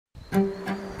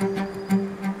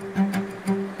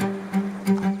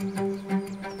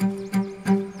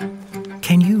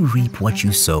reap what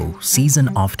you sow season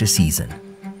after season.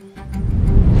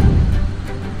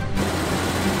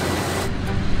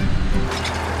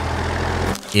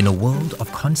 In a world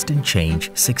of constant change,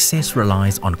 success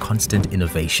relies on constant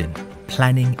innovation,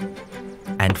 planning,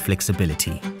 and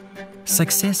flexibility.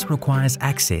 Success requires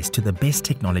access to the best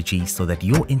technology so that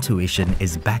your intuition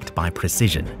is backed by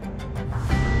precision.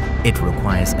 It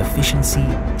requires efficiency,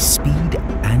 speed,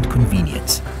 and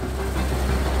convenience.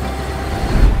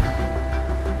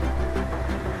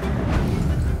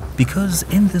 Because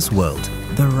in this world,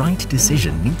 the right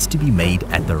decision needs to be made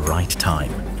at the right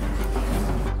time.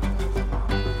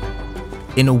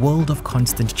 In a world of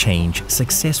constant change,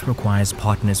 success requires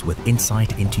partners with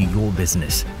insight into your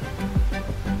business,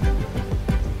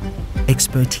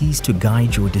 expertise to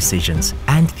guide your decisions,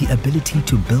 and the ability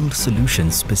to build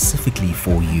solutions specifically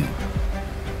for you.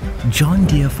 John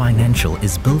Deere Financial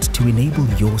is built to enable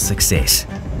your success.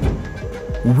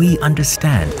 We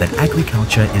understand that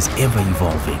agriculture is ever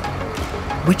evolving,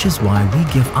 which is why we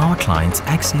give our clients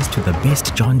access to the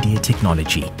best John Deere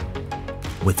technology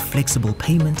with flexible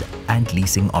payment and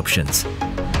leasing options.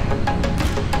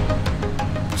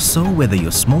 So whether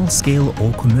you're small scale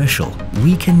or commercial,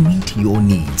 we can meet your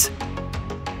needs.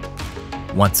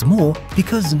 What's more,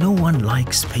 because no one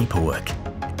likes paperwork,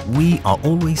 we are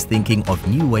always thinking of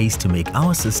new ways to make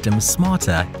our systems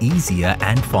smarter, easier,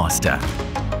 and faster.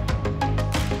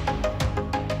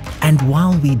 And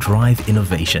while we drive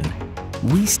innovation,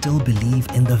 we still believe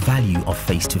in the value of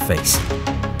face-to-face.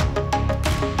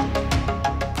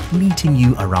 Meeting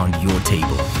you around your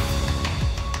table,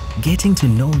 getting to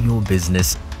know your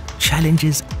business,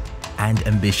 challenges, and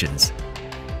ambitions,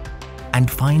 and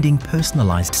finding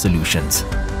personalized solutions.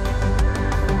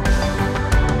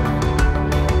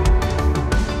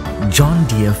 John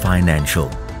Deere Financial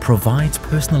provides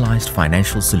personalized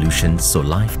financial solutions so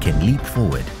life can leap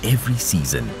forward every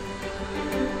season.